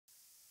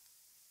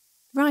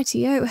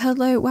Rightio,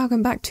 hello,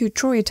 welcome back to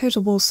Troy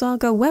Total War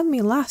Saga. When we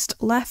last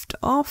left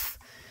off,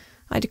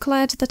 I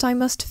declared that I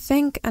must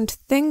think and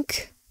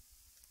think.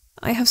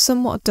 I have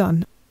somewhat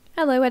done.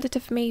 Hello, editor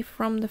for me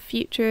from the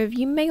future.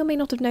 You may or may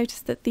not have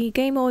noticed that the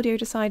game audio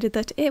decided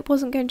that it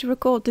wasn't going to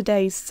record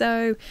today,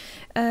 so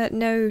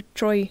no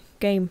Troy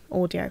game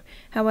audio.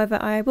 However,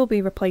 I will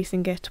be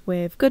replacing it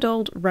with good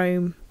old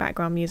Rome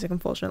background music.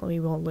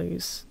 Unfortunately, we will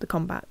lose the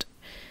combat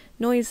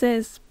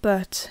noises,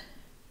 but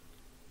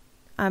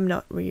I'm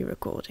not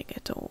re-recording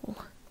it all.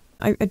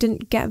 I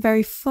didn't get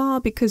very far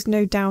because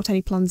no doubt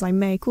any plans I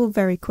make will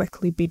very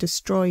quickly be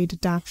destroyed,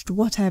 dashed,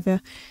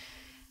 whatever,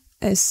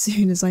 as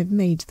soon as I've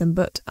made them,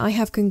 but I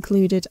have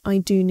concluded I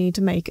do need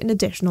to make an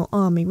additional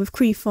army. With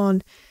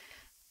Crefon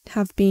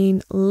have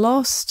been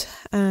lost,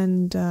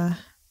 and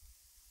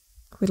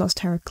we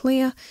lost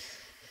Heracleia.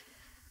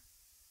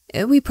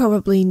 We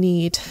probably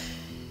need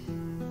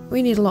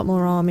a lot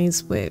more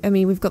armies. I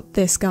mean, we've got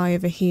this guy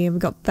over here,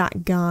 we've got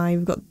that guy,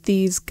 we've got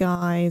these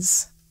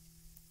guys,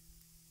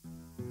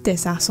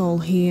 this asshole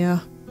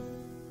here.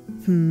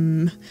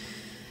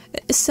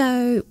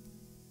 So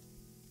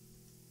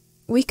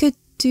we could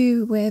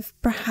do with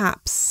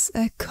perhaps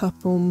a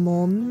couple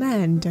more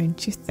men,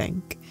 don't you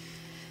think?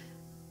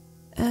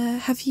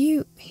 Have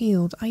you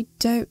healed? I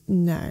don't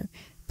know.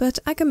 But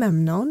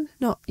Agamemnon?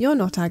 You're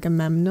not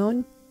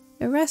Agamemnon.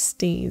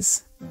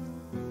 Orestes.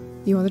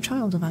 You are the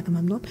child of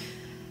Agamemnon.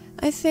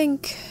 I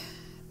think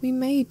we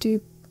may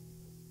do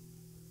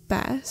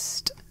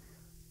best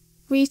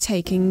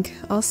retaking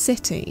our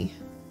city.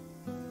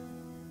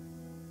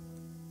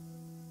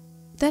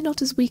 They're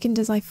not as weakened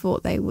as I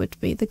thought they would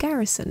be. The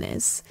garrison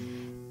is.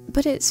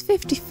 But it's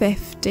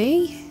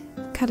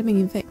 50-50.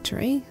 Agamemnon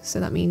victory,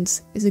 so that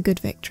means it's a good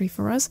victory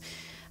for us.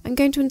 I'm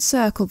going to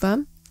encircle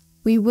them.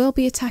 We will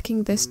be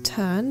attacking this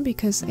turn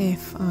because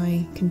if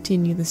I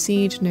continue the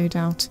siege, no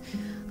doubt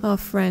our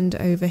friend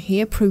over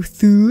here,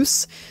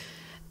 Protheus,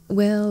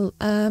 will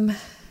come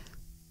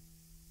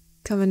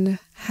and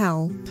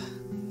help.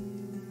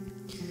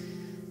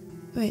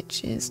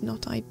 Which is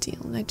not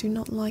ideal, and I do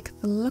not like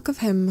the look of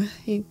him.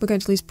 We're going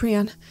to lose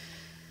Priam.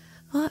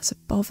 Well, that's a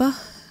bother.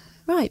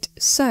 Right,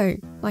 so,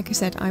 like I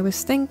said, I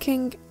was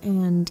thinking,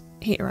 and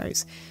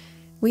heroes.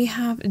 We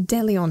have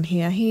Delion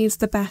here. He's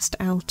the best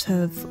out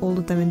of all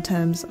of them in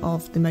terms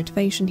of the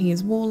motivation. He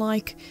is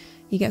warlike.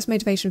 He gets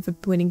motivation for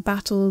winning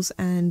battles,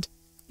 and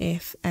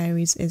if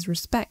Ares is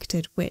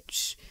respected,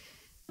 which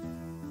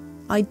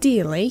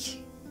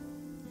ideally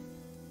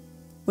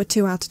we're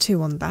 2 out of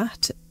 2 on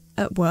that.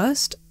 At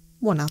worst,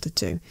 1 out of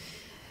 2.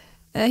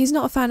 He's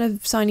not a fan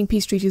of signing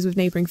peace treaties with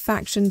neighbouring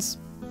factions,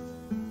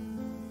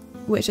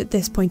 which at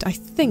this point I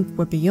think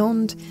we're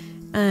beyond,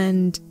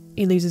 and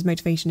he loses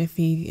motivation if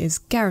he is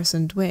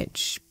garrisoned,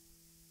 which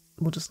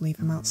we'll just leave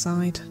him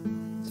outside.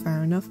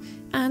 Fair enough.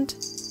 And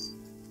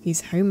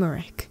he's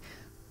Homeric,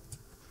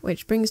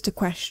 which brings to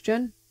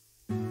question,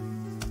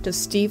 does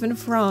Stephen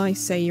Fry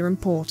say you're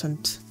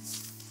important?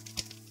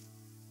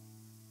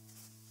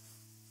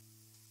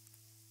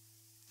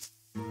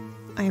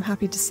 I am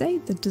happy to say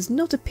there does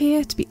not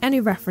appear to be any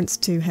reference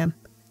to him.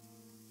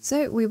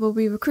 So we will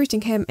be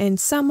recruiting him in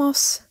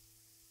Samos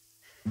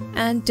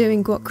and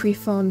doing what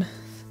Crefon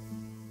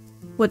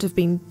would have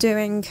been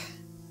doing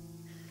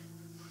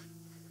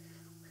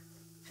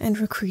and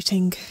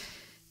recruiting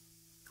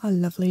our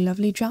lovely,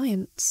 lovely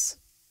giants,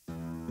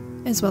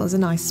 as well as a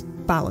nice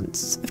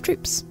balance of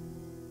troops.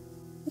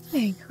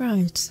 Okay,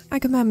 right,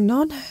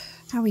 Agamemnon,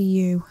 how are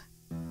you?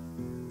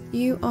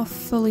 You are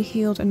fully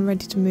healed and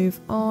ready to move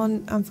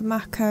on, and for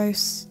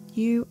Makos,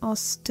 you are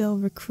still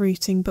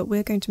recruiting, but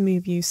we're going to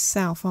move you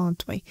south,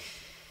 aren't we?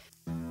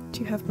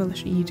 Do you have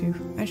militia? You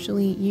do.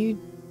 Actually, you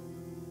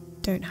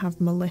don't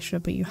have militia,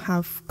 but you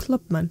have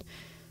clubmen.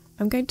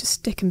 I'm going to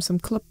stick him some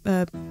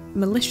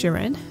militia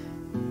in,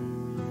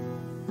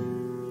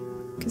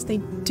 because they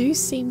do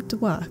seem to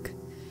work.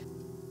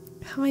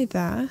 Hi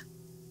there.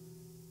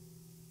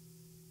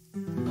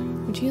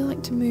 Would you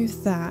like to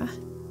move there?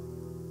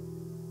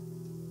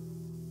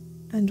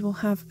 And we'll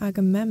have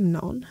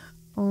Agamemnon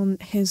on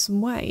his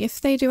way. If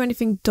they do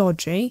anything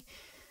dodgy,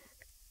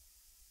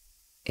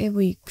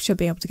 we should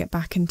be able to get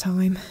back in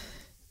time.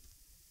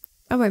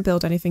 I won't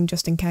build anything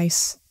just in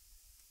case.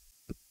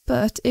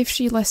 But if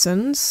she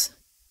listens,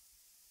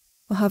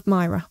 we'll have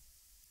Myrra.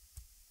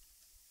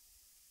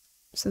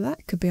 So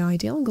that could be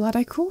ideal. I'm glad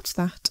I caught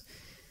that.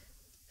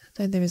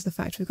 Then there is the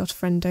fact we've got a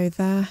friendo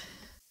there.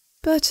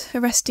 But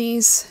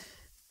Orestes,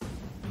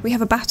 we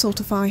have a battle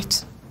to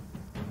fight.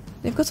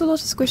 They've got a lot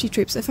of squishy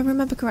troops. If I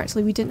remember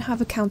correctly, we didn't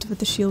have a counter for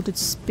the shielded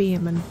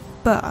spearmen,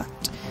 but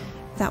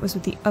that was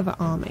with the other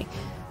army.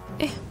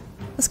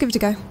 Let's give it a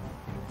go.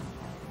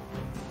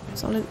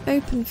 It's on an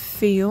open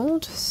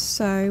field,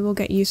 so we'll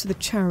get used to the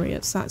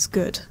chariots. That's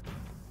good.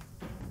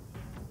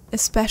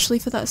 Especially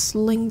for that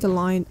slinger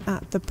line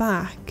at the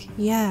back.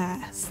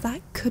 Yes,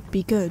 that could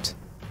be good.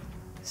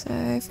 So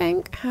I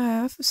think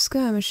have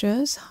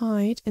skirmishers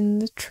hide in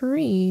the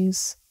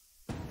trees.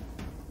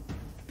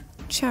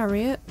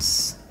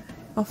 Chariots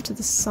off to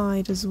the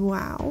side as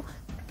well.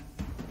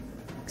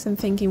 Because I'm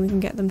thinking we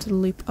can get them to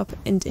loop up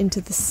and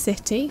into the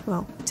city,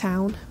 well,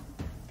 town.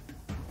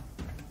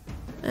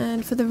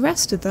 And for the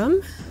rest of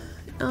them,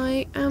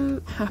 I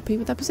am happy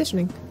with their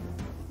positioning.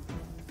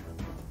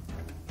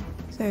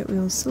 So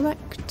we'll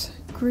select,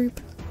 group,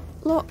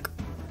 lock,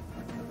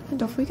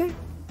 and off we go.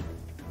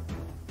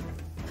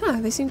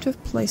 They seem to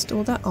have placed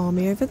all their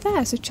army over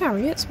there, so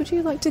chariots, would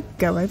you like to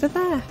go over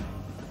there?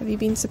 Have you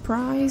been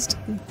surprised?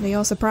 They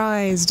are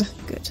surprised.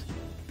 Good.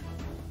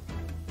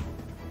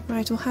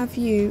 Right, we'll have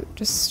you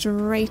just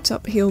straight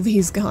up heal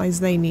these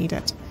guys, they need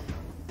it.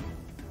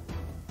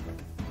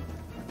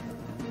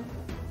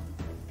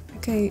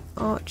 Okay,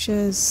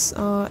 archers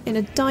are in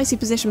a dicey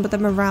position, but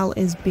their morale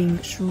is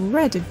being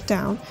shredded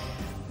down.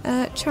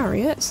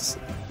 Chariots,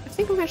 I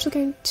think I'm actually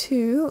going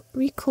to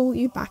recall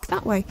you back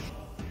that way.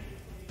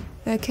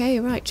 Okay,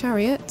 right,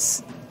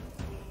 chariots.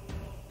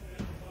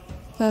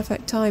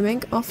 Perfect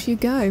timing, off you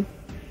go.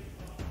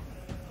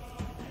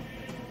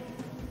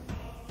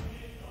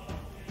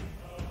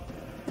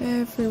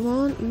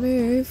 Everyone,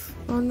 move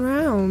on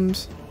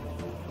round.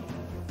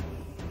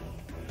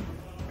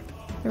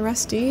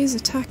 Orestes,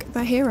 attack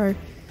the hero.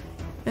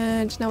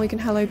 And now we can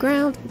hello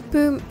ground.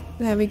 Boom,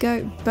 there we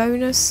go.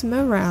 Bonus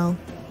morale.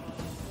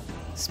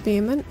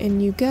 Spearmen,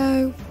 in you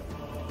go.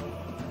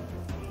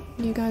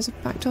 You guys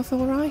have backed off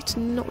alright?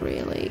 Not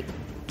really.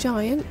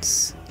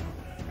 Giants.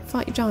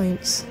 Fight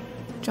giants.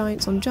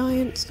 Giants on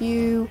giants.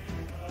 You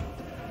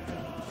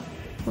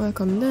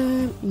work on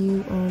them.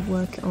 You are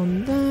working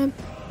on them.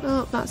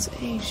 Oh, that's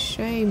a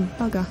shame.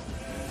 Bugger.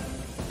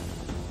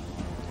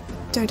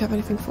 Don't have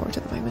anything for it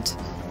at the moment.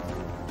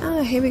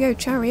 Here we go.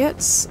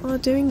 Chariots are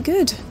doing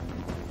good.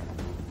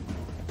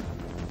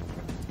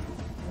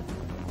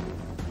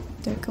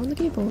 Don't go on the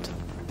keyboard.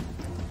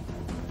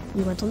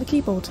 You went on the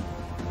keyboard.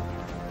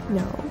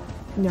 No,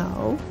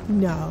 no,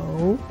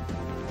 no.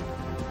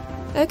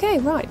 Okay,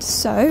 right,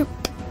 so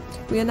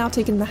we are now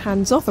taking the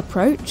hands-off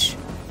approach.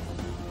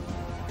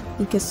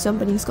 Because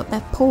somebody's got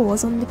their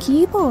paws on the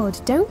keyboard,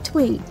 don't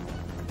we?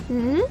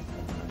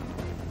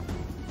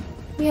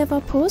 We have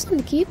our paws on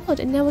the keyboard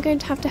and now we're going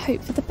to have to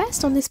hope for the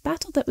best on this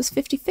battle that was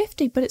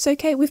 50-50, but it's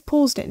okay, we've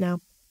paused it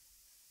now.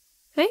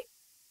 Hey?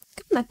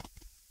 Come on then.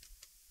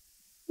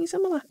 Need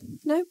some of that?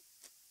 No?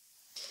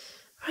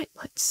 Right,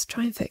 let's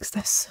try and fix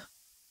this.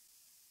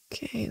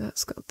 Okay,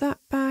 that's got that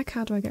back.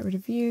 How do I get rid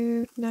of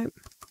you? Nope.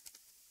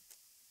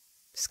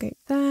 Escape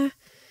there.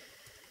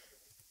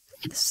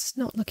 This is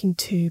not looking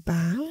too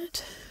bad. I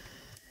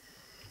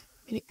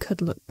mean, it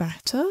could look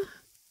better.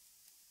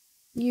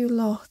 You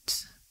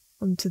lot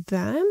onto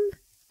them.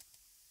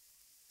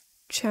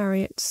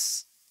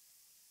 Chariots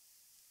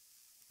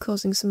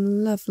causing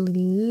some lovely,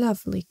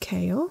 lovely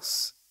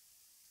chaos.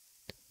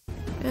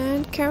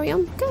 And carry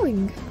on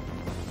going.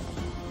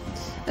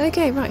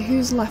 Okay, right,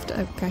 who's left?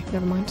 Okay,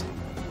 never mind.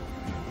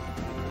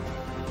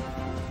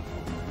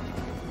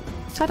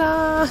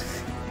 Ta-da!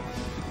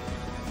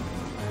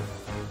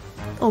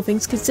 All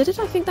things considered,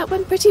 I think that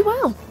went pretty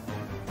well.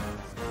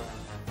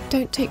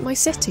 Don't take my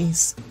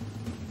cities.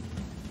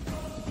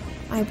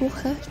 I will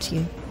hurt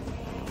you.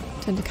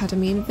 Turned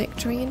Agamemnon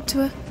victory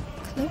into a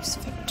close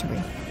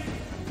victory.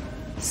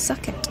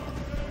 Suck it.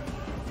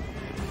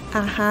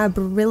 Aha,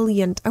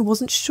 brilliant. I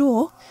wasn't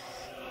sure.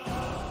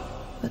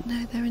 But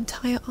no, their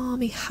entire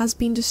army has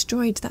been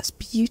destroyed. That's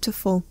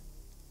beautiful.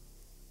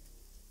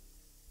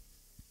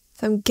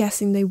 So I'm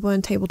guessing they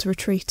weren't able to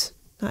retreat.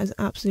 That is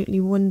absolutely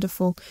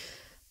wonderful.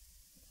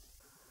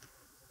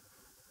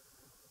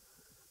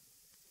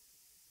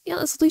 Yeah,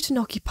 let's loot and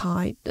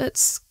occupy.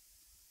 Let's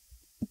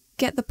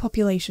get the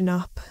population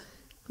up,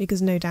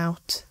 because no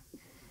doubt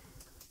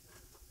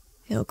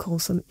it'll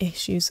cause some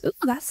issues. Ooh,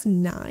 that's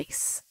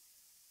nice.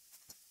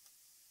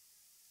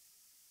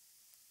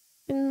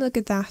 And look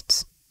at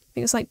that. I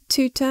think it's like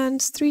 2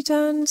 turns, 3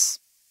 turns,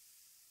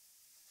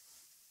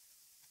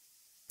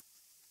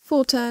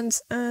 4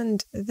 turns,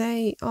 and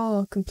they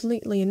are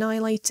completely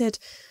annihilated.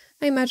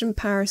 I imagine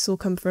Paris will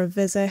come for a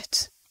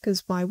visit,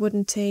 because why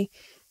wouldn't he?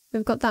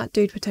 We've got that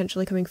dude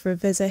potentially coming for a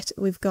visit.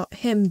 We've got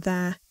him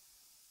there.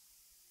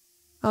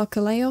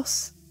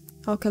 Archelaus?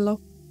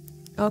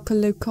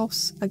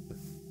 Archelaukos?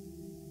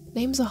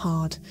 Names are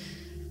hard.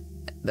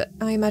 But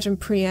I imagine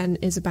Priene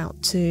is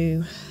about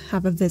to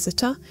have a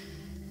visitor.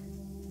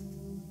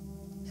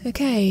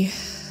 Okay.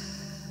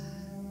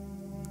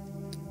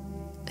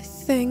 I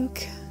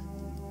think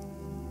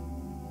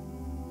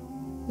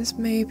this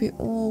may be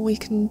all we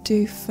can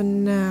do for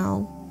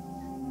now.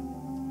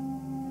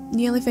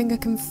 The only thing I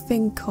can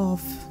think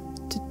of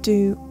to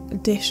do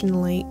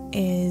additionally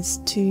is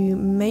to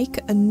make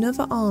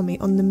another army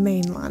on the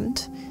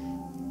mainland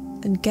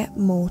and get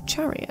more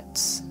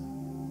chariots.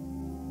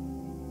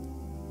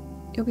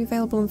 It'll be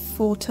available in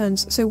 4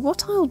 turns. So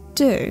what I'll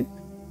do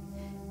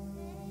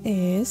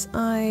is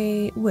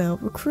I will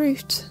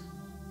recruit.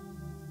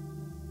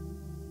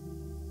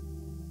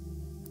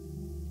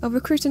 I'll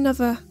recruit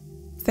another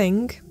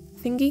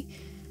thingy.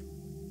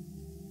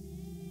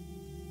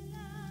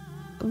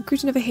 I'll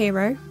recruit another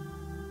hero.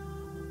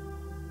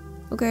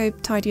 I'll go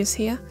Tidius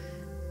here.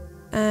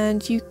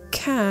 And you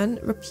can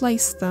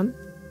replace them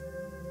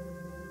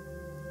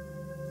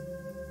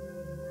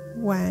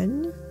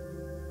when...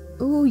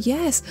 Oh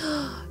yes!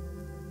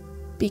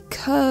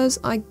 Because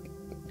I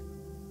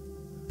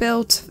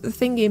built the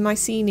thingy in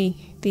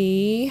Mycenae,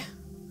 the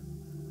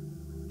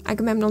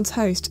Agamemnon's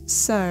host.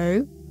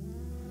 So,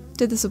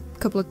 did this a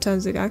couple of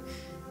turns ago.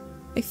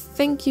 I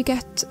think you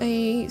get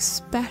a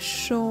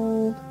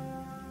special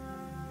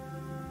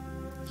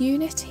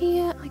unit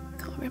here? I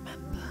can't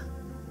remember.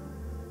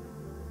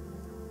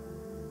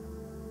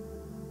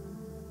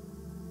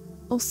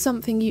 Or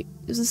something, it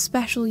was a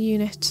special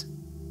unit.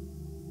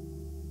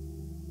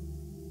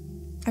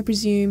 I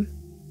presume.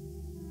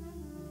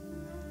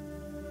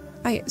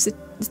 Oh yeah, it's the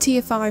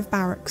tier 5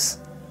 barracks.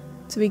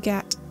 So we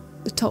get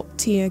the top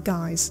tier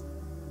guys.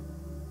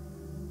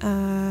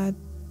 I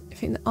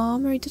think the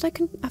armory, have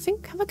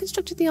I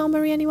constructed the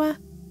armory anywhere?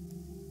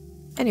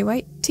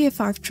 Anyway, tier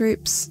 5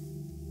 troops.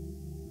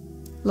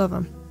 Love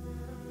them.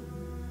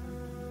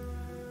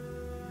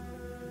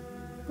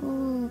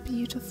 Oh,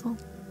 beautiful.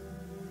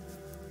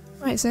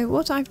 Right, so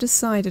what I've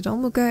decided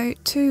on, we'll go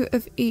 2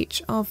 of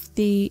each of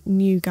the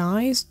new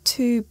guys,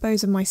 2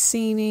 bows of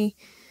Mycenae,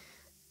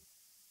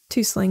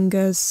 2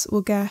 slingers.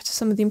 We'll get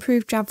some of the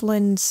improved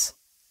javelins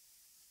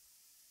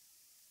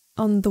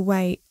on the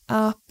way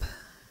up.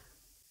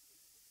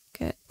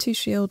 Get 2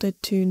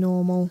 shielded, 2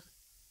 normal.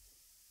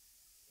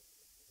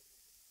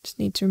 Just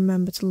need to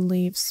remember to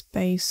leave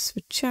space for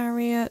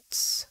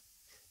chariots.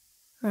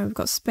 Right, we've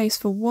got space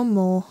for 1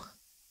 more.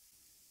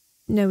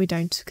 No, we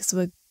don't, because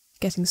we're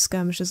getting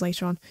skirmishers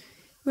later on.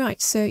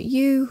 Right, so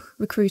you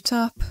recruit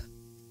up.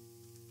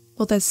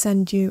 We'll then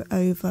send you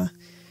over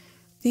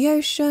the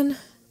ocean.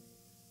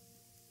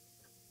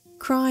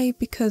 Cry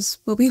because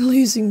we'll be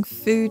losing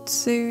food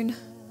soon.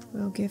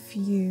 We'll give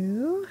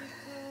you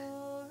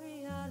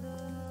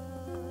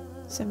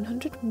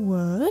 700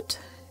 wood.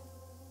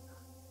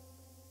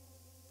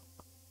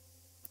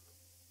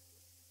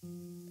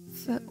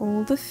 For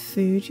all the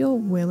food you're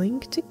willing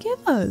to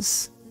give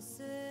us.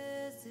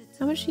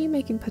 How much are you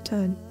making per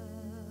turn?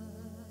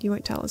 You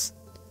won't tell us.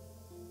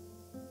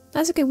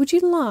 That's okay, would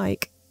you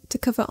like to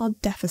cover our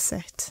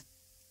deficit?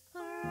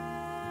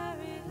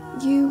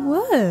 You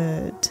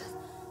would?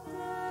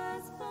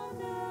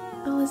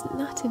 Oh, isn't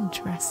that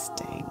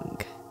interesting?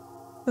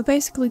 We're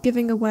basically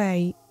giving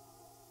away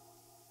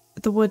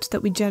the wood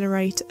that we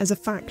generate as a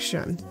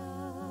faction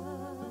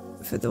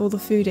for all the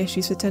food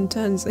issues for 10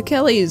 turns.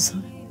 Achilles!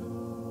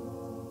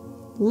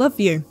 Love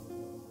you.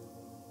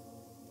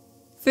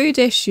 Food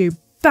issue.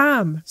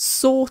 Bam!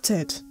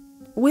 Sorted.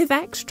 With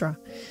extra.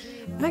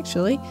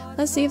 Actually,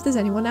 let's see if there's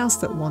anyone else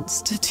that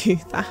wants to do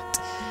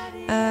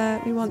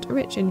that. We want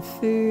rich in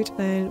food,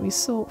 then we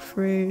sort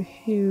through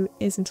who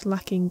isn't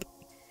lacking,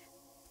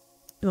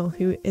 well,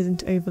 who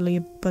isn't overly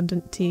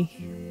abundantly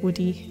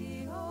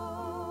woody.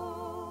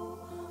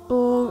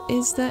 Or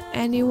is there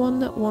anyone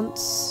that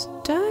wants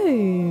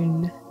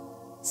stone?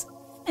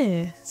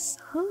 Yes,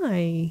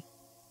 hi.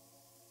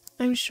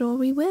 I'm sure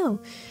we will.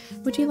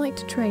 Would you like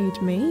to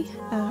trade me?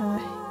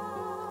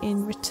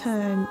 In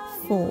return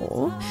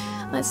for,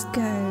 let's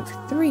go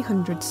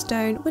 300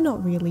 stone. We're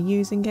not really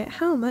using it.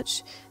 How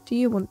much do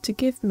you want to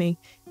give me?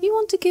 You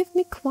want to give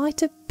me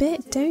quite a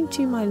bit, don't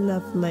you, my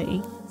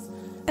lovely?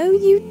 Oh,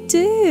 you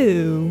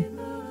do!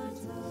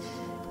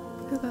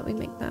 How about we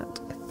make that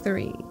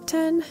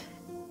 310?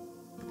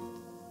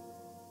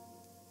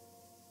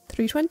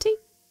 320?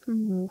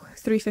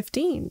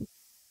 315?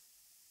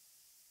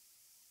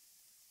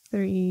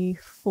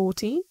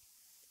 314?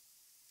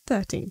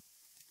 13?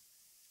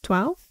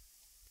 12?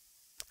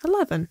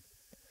 11.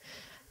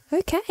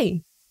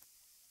 Okay.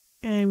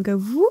 And we go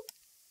whoop.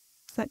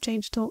 Does that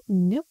change at all?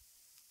 Nope.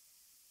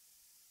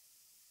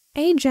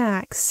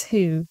 Ajax,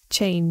 who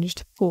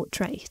changed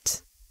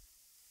portrait.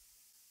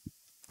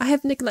 I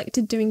have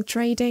neglected doing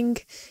trading.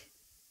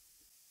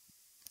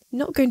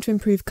 Not going to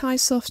improve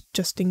Kaisos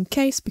just in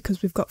case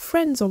because we've got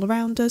friends all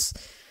around us.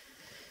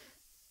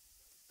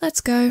 Let's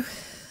go.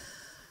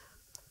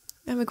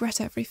 I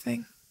regret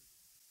everything.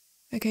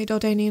 Okay,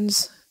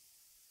 Dardanians.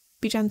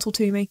 Be gentle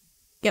to me.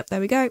 Yep,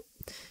 there we go.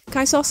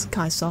 Kaisos,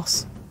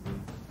 Kaisos.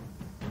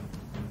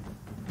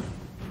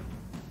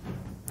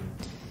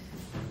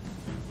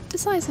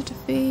 Decisive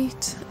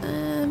defeat.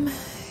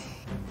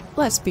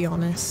 Let's be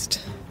honest.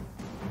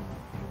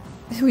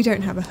 We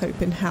don't have a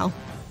hope in hell.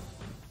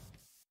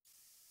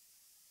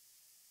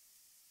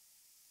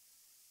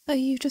 Are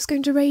you just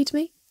going to raid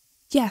me?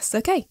 Yes,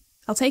 okay.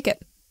 I'll take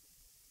it.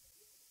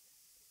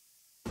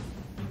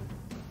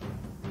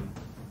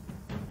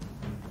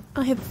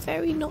 I have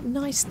very not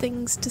nice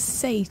things to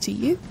say to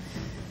you,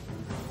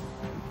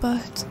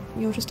 but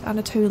you're just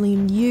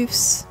Anatolian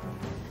youths,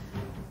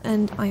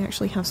 and I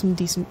actually have some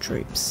decent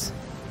troops.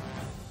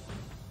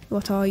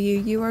 What are you?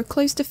 You are a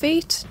close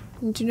defeat?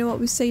 And do you know what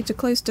we say to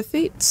close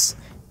defeats?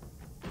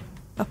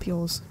 Up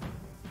yours.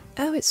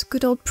 Oh, it's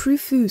good old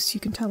Profuse. You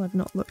can tell I've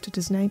not looked at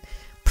his name.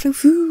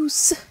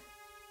 Profuse!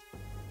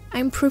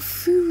 I'm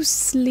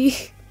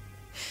profusely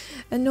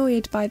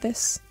annoyed by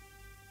this.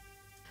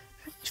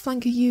 Which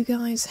flank are you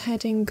guys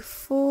heading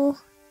for?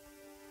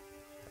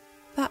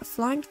 That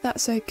flank,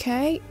 that's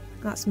okay.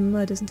 That's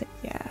mud, isn't it?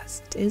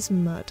 Yes, it is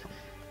mud.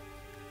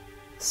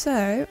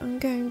 So, I'm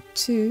going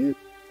to...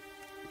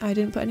 I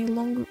didn't put any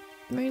long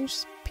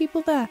range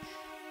people there.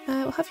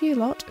 We'll have you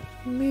lot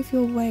move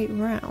your way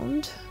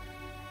round.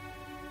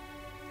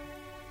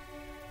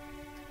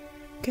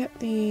 Get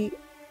the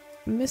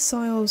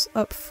missiles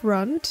up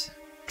front.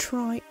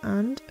 Try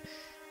and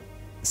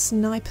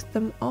snipe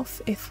them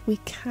off if we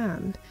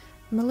can.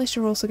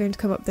 Militia are also going to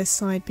come up this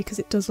side because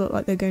it does look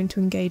like they're going to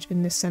engage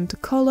in this centre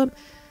column.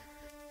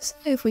 So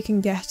if we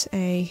can get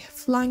a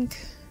flank...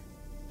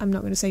 I'm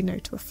not going to say no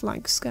to a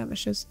flank,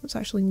 skirmishers. Let's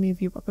actually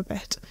move you up a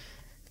bit.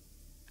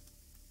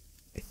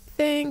 I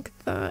think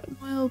that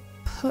will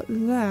put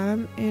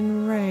them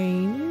in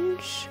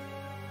range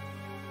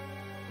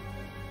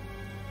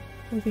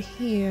over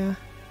here.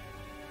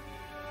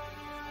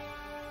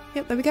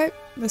 Yep, there we go.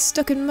 They're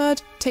stuck in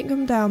mud. Take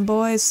them down,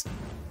 boys.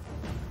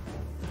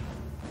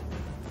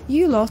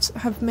 You lot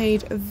have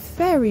made a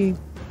very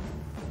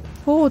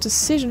poor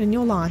decision in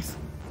your life.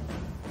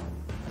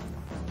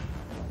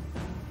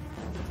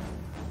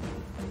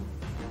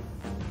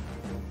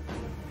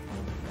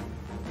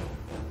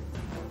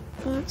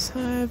 Let's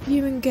have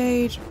you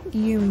engage,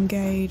 you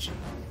engage.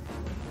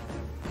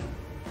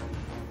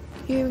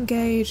 You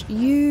engage,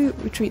 you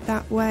retreat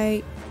that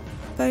way.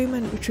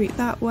 Bowman, retreat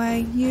that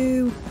way.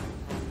 You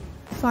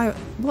fire.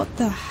 What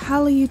the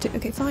hell are you doing?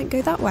 Okay, fine,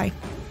 go that way.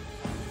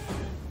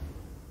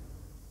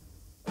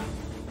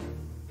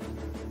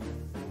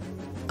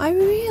 I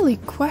really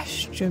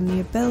question the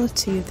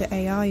ability of the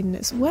AI in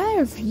this. Where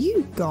have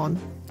you gone?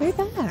 Go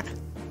there.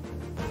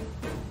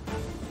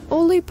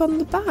 Or loop on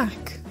the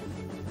back.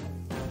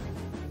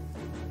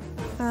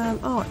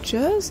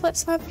 Archers,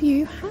 let's have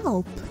you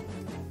help.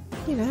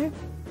 You know,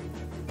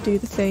 do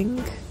the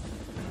thing.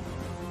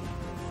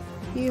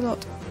 You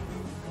lot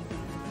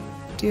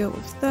deal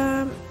with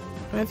them.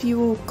 Have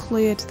you all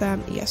cleared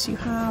them? Yes, you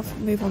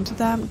have. Move on to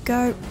them.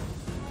 Go.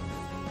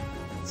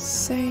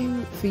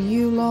 Same for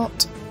you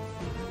lot.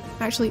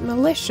 Actually,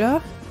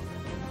 militia.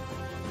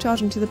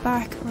 Charging to the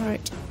back.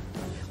 Right.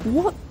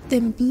 What the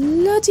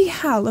bloody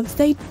hell have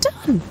they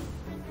done?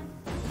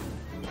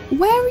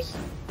 Where are you?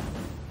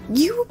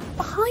 You were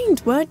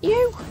behind, weren't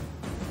you?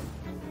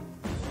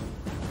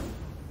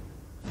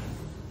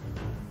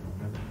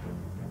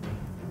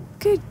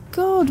 Good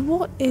God,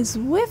 what is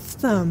with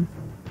them?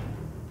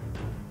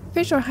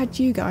 Pretty sure I had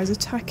you guys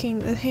attacking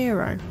the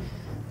hero.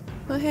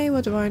 But hey,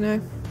 what do I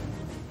know?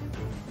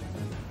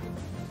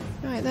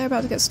 Right, they're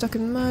about to get stuck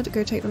in mud.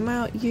 Go take them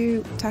out.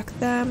 You attack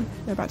them.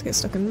 They're about to get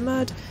stuck in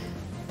mud.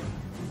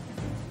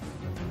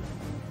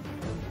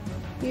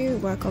 You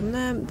work on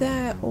them.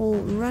 They're all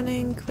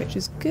running, which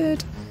is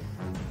good.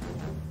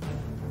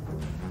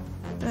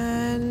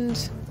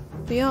 And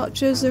the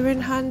archers are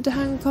in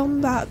hand-to-hand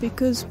combat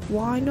because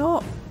why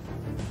not?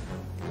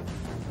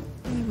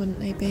 Why wouldn't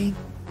they be?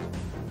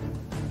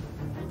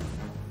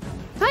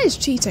 That is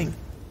cheating.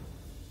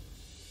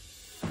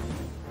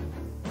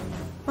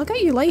 I'll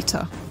get you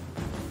later.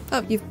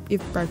 Oh,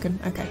 you've broken.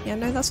 Okay, yeah,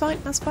 no, that's fine.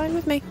 That's fine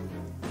with me.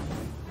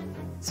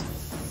 It's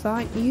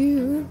fine.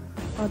 You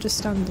are just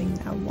standing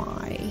there.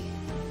 Why?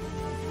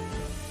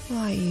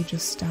 Why are you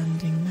just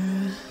standing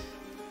there?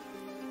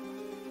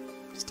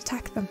 Just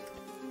attack them.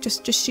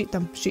 Just shoot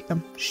them. Shoot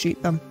them.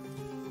 Shoot them.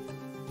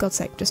 God's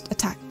sake, just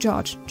attack.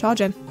 Charge.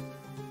 Charge in.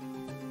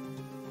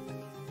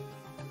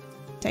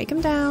 Take them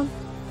down.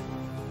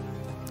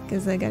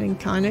 Because they're getting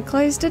kind of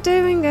close to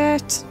doing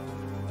it.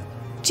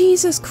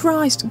 Jesus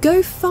Christ,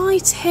 go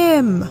fight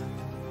him!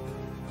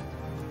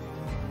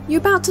 You're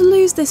about to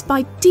lose this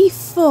by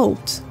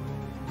default.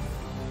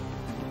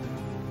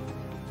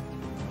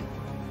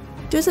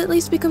 Does it at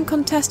least become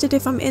contested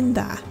if I'm in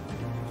there?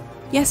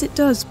 Yes, it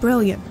does.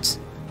 Brilliant.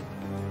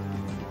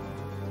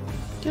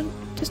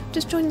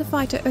 Just join the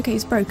fight. Okay,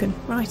 he's broken.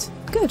 Right.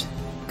 Good.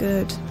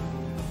 Good.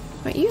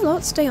 Right, you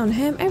lot stay on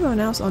him. Everyone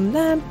else on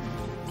them.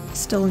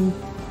 Still in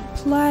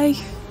play.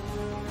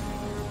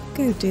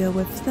 Go deal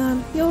with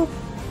them. You're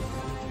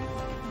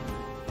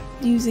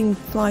using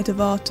Flight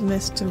of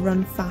Artemis to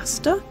run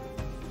faster.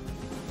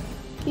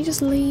 Can you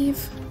just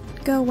leave?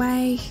 Go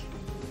away.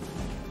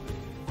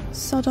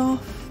 Sod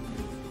off.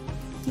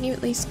 Can you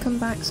at least come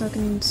back so I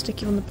can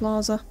stick you on the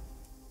plaza?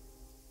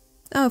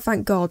 Oh,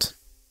 thank God.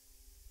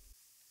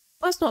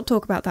 Let's not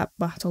talk about that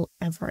battle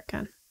ever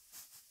again.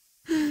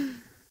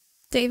 Don't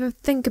even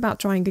think about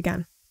trying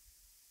again.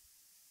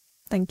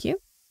 Thank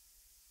you.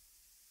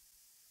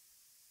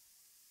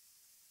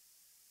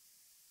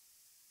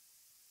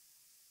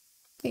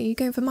 Are you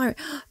going for Myrra?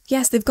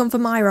 Yes, they've gone for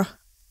Myrra.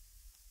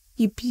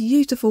 You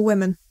beautiful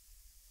women.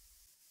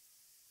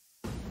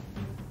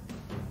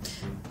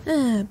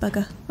 Ah,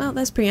 bugger. Well,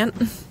 there's Priant.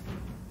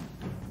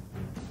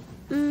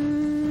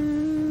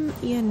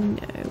 You know,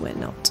 we're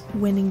not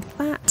winning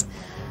that.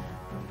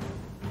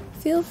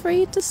 Feel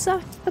free to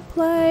sack the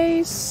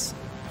place.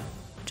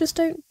 Just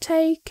don't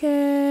take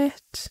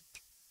it.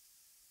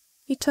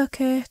 He took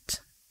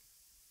it.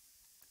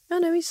 Oh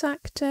no, he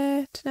sacked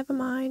it. Never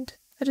mind.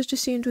 I just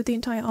assumed with the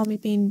entire army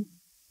being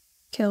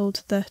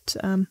killed that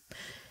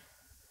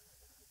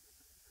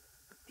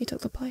he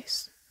took the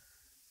place.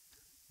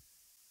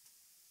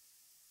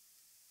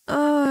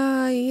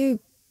 You...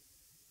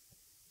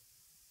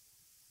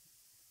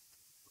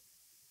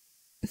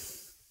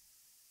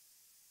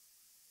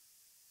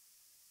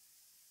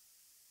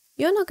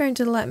 You're not going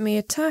to let me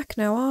attack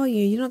now, are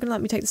you? You're not going to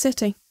let me take the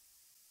city.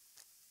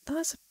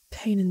 That's a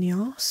pain in the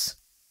arse.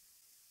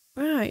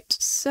 Right,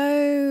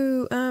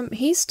 so,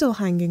 he's still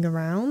hanging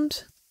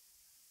around.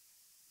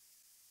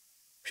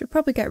 Should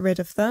probably get rid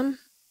of them.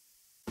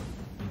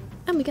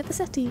 And we get the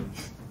city.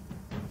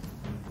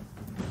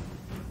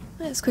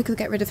 Let's quickly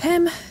get rid of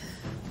him.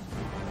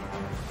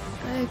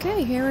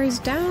 Okay, heroes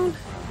down.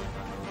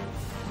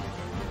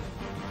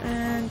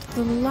 And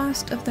the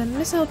last of the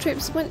missile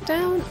troops went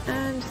down,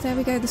 and there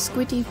we go, the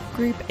squiddy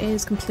group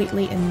is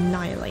completely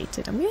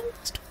annihilated. And we only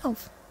lost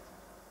 12.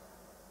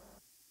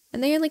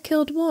 And they only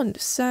killed 1,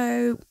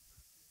 so...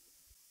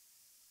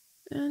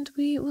 And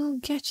we will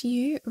get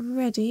you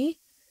ready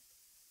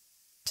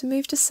to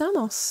move to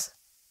Samos.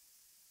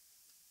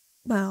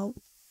 Well,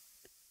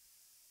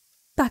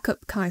 back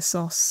up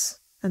Kaisos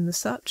and the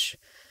such.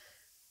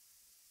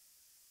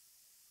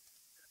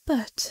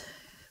 But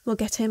we'll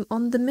get him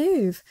on the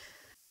move.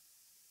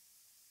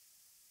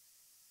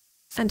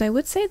 And I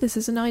would say this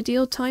is an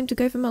ideal time to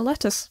go for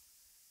Miletus.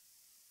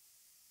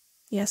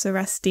 Yes,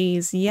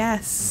 Orestes,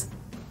 yes!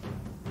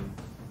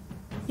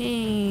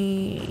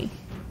 Hey.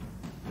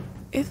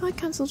 If I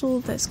cancelled all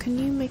of this, can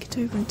you make it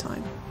over in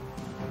time?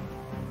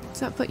 Does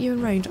that put you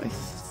in range? I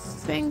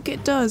think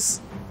it does.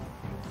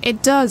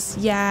 It does,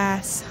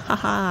 yes!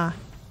 Haha!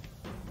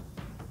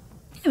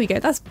 There we go,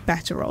 that's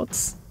better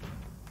odds.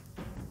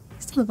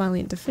 Still a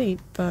valiant defeat,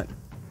 but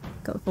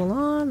got the full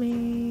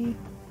army.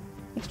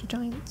 Extra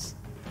giants.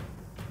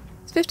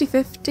 It's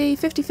 50-50.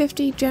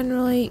 50-50,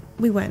 generally,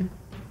 we win.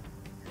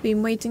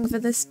 Been waiting for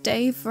this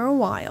day for a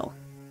while.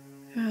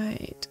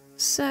 Right,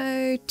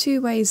 so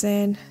 2 ways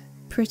in.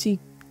 Pretty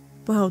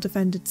well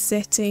defended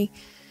city.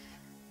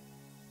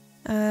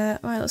 Right,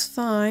 let's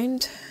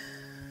find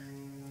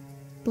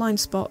blind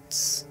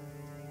spots.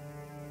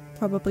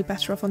 Probably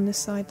better off on this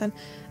side then.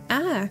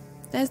 Ah,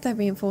 there's their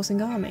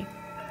reinforcing army.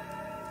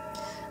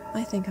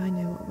 I think I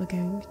know what we're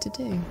going to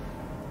do.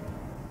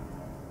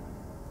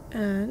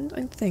 And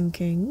I'm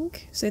thinking,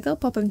 so they'll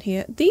pop in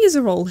here. These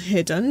are all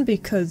hidden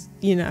because,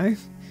 you know,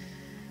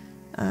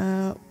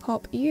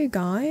 pop you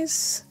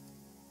guys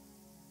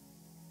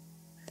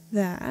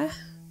there.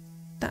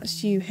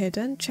 That's you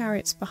hidden.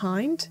 Chariot's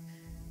behind.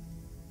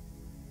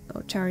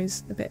 Oh,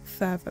 Chariot's a bit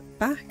further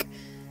back.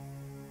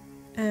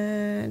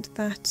 And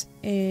that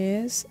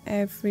is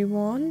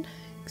everyone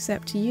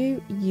except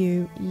you,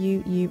 you,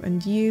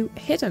 and you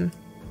hidden.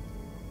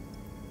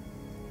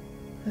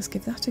 Let's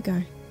give that a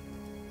go.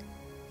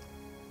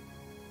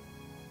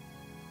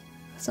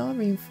 That's our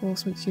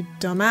reinforcements, you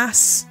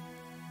dumbass!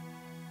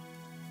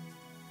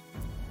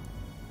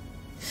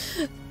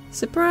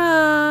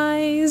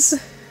 Surprise!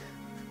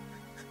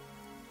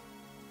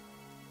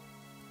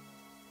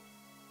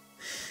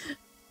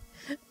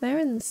 They're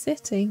in the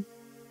city.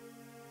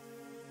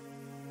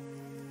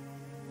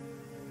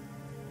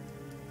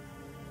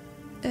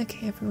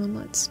 Okay, everyone,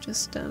 let's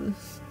just go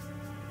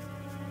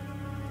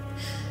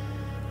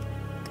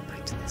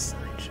back to this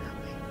side, shall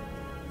we?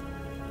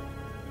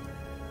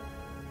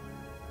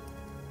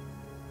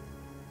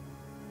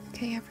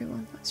 Okay,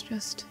 everyone, let's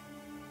just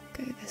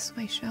go this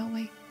way, shall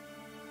we?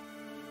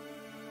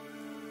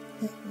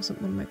 That wasn't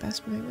one of my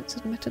best moments,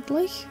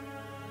 admittedly.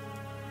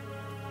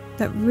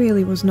 That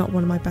really was not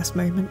one of my best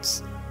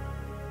moments.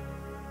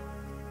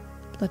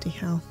 Bloody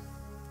hell.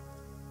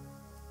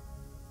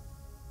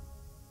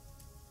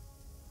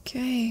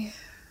 Okay.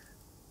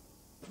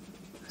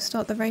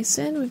 Start the race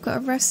in. We've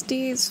got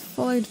Orestes,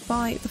 followed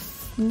by the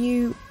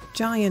new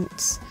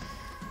giants.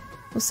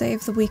 We'll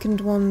save the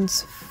weakened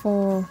ones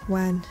for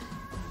when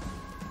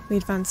we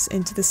advance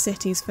into the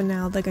cities. For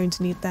now, they're going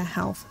to need their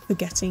health for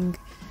getting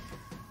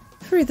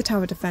through the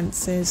tower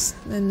defences,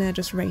 and they're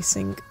just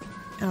racing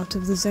out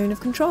of the zone of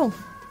control.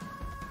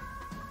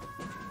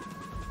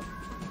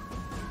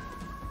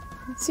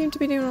 They seem to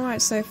be doing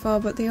alright so far,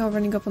 but they are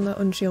running up on the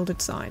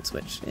unshielded sides,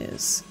 which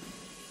is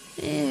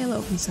a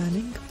little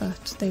concerning,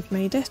 but they've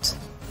made it.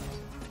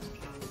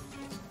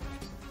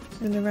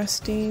 And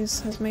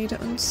Orestes has made it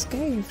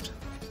unscathed.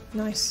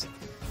 Nice.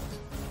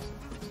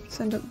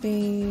 Send up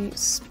the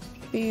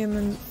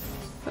spearmen.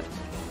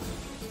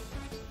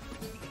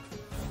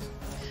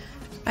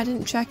 I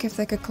didn't check if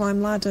they could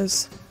climb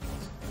ladders.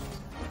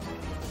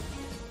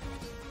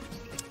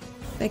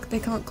 They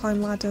can't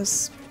climb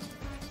ladders.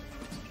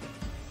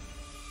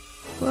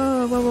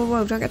 Whoa, whoa, whoa,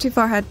 whoa, don't get too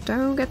far ahead.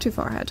 Don't get too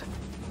far ahead.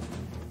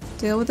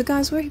 Deal with the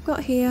guys we've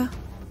got here.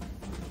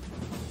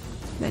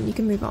 Then you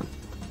can move on.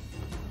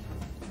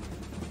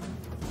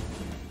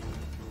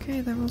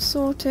 Okay, they're all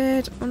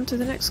sorted. On to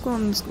the next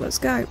ones. Let's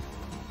go.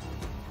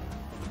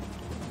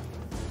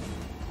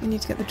 We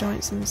need to get the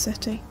giants in the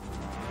city.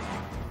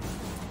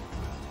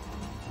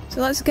 So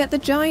let's get the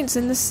giants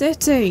in the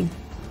city.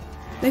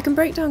 They can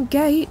break down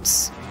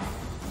gates.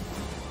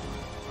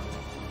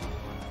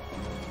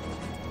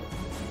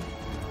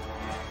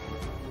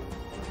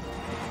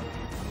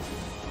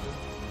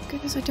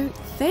 Goodness, I don't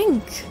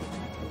think.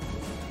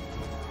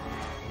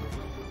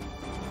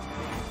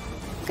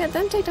 Get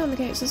them take down the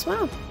gates as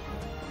well.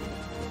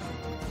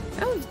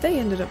 Oh, they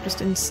ended up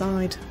just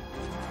inside.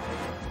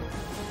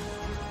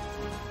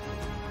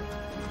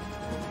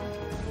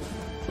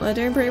 Well, they're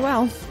doing pretty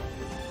well.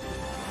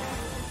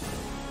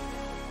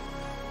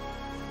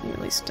 You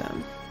at least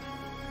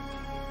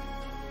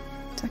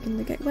attacking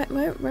the gate.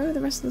 Where are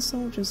the rest of the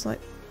soldiers? Like,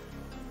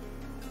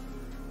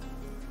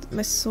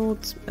 my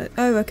swords.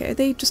 Oh, okay. Are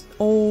they just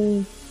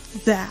all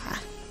there?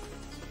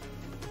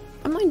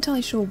 I'm not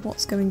entirely sure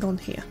what's going on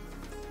here.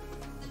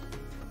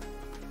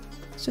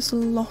 It's just a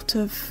lot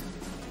of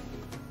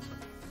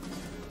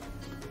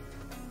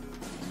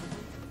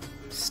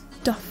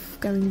stuff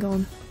going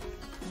on.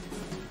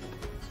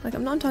 Like,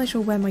 I'm not entirely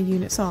sure where my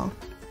units are.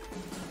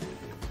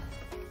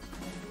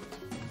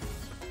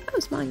 Oh,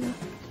 it's mine now.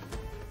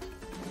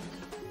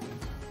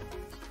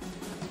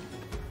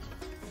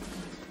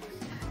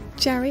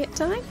 Chariot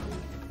time?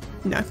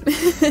 No.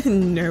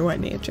 Nowhere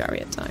near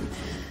chariot time.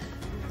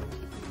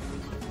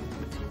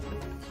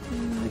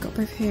 I got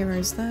both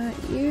heroes there.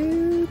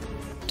 You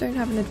don't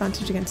have an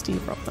advantage against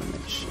either of them,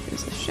 which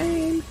is a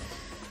shame.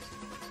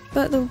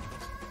 But the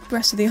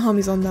rest of the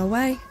army's on their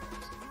way.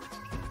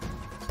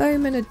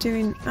 Bowmen are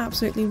doing an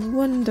absolutely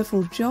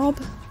wonderful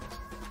job.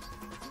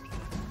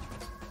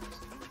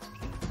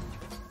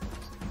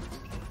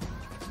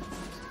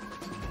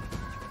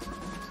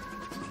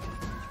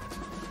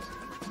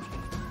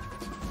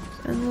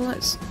 And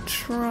let's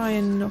try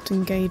and not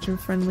engage in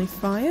friendly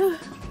fire.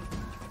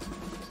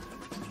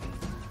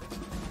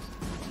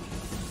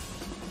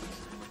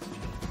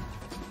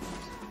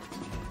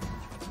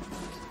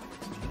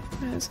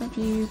 Let's have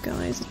you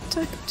guys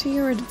attack to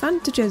your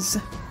advantages.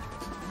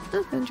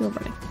 Oh, and you're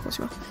running. Of course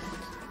you are.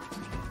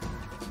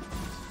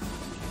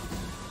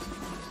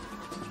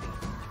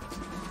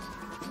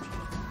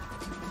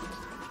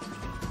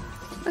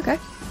 Okay.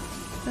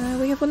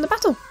 We have won the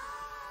battle.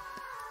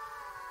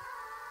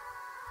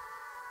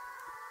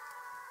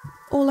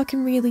 All I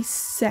can really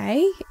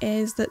say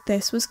is that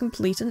this was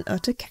complete and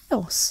utter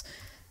chaos.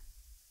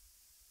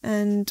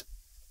 And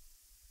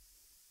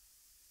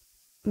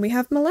we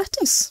have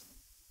Miletus.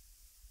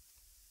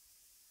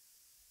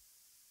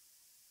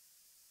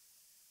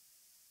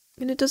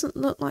 And it doesn't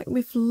look like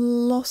we've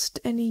lost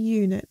any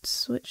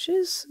units, which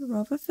is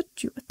rather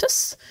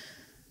fortuitous.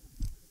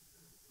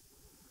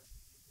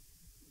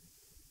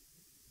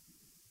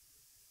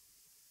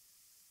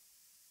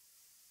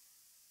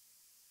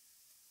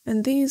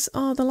 And these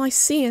are the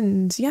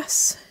Lycians,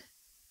 yes?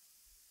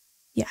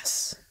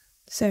 Yes.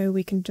 So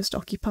we can just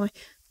occupy.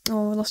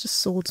 Oh, I lost a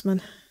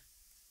swordsman.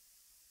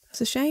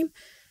 That's a shame.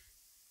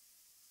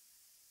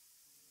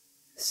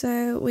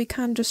 So we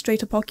can just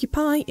straight up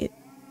occupy. It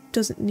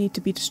doesn't need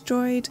to be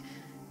destroyed.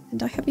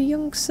 And I have a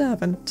young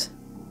servant.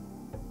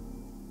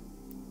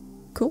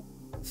 Cool.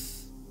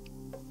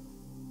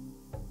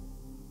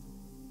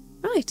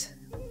 Right.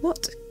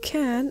 What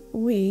can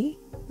we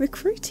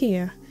recruit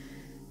here?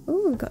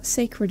 Oh, we've got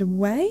Sacred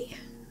Way.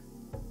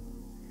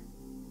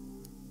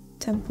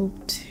 Temple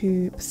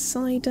to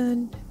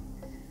Poseidon.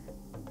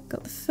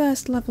 Got the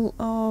first level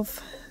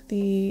of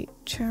the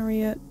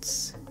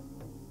chariots.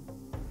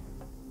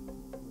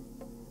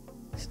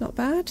 It's not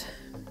bad.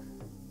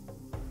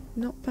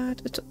 Not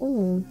bad at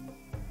all.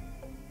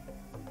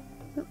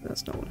 Oh,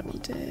 that's not what I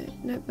wanted.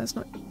 Nope, that's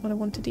not what I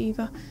wanted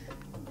either.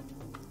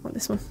 I want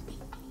this one.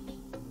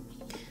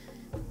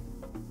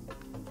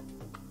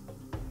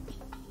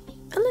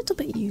 A little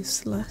bit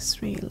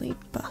useless, really,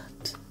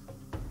 but...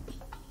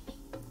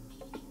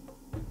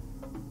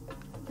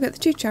 We've got the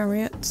two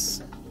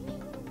chariots.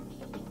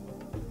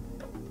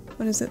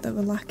 What is it that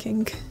we're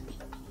lacking?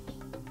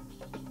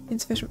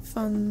 Insufficient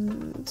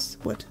funds.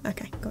 Wood.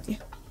 Okay, got you.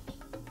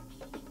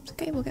 It's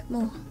okay, we'll get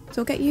more. So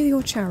we'll get you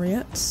your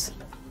chariots.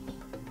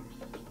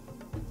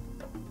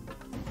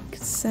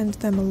 Could send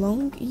them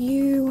along.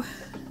 You...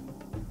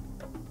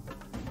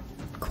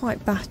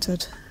 quite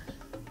battered.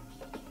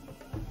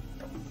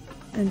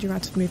 And you're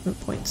out of movement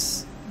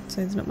points.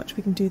 So there's not much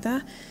we can do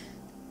there.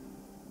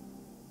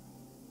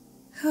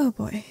 Oh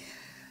boy.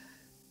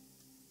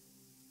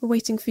 We're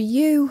waiting for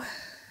you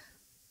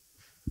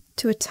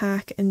to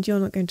attack, and you're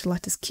not going to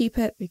let us keep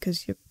it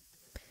because you're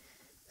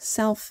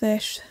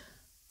selfish.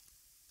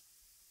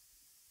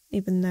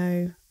 Even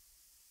though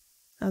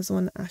I was the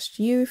one that asked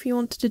you if you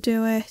wanted to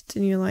do it,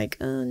 and you're like,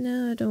 oh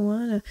no, I don't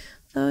wanna.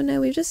 Oh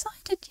no, we've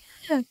decided,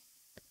 yeah.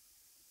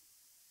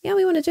 Yeah,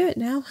 we want to do it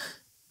now.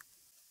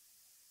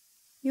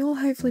 You'll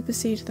hopefully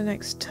proceed to the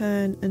next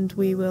turn and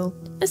we will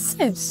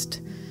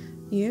assist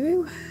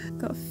you.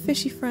 Got a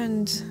fishy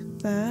friend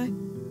there.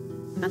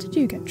 How did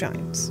you get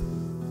giants?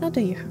 How do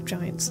you have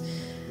giants?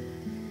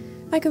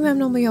 Agamemnon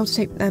will be able to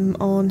take them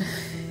on.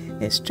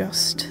 It's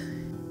just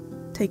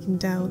taking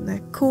down their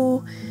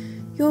core.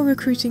 You're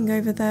recruiting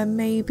over there,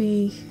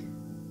 maybe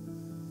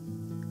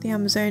The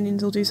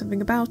Amazonians will do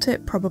something about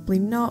it, probably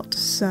not,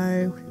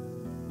 so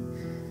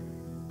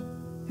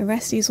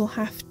Orestes will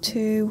have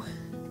to.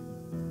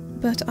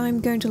 But I'm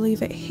going to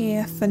leave it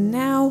here for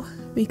now,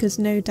 because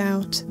no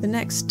doubt the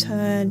next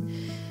turn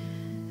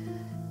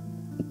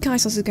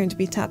Kaisos is going to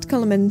be attacked.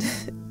 Cullum and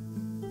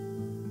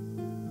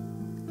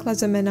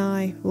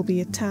Clazomenai will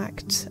be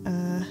attacked.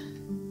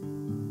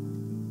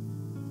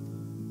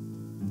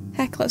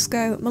 Heck, let's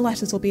go.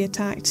 Miletus will be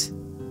attacked.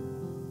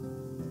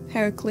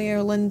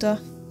 Heracleia, Linda.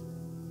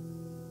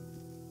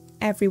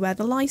 Everywhere.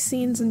 The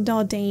Lycians and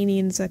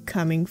Dardanians are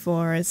coming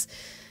for us.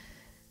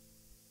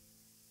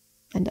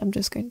 And I'm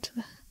just going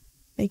to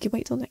make you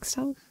wait till next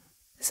time.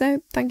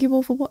 So, thank you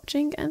all for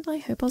watching, and I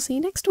hope I'll see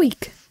you next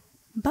week.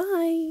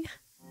 Bye!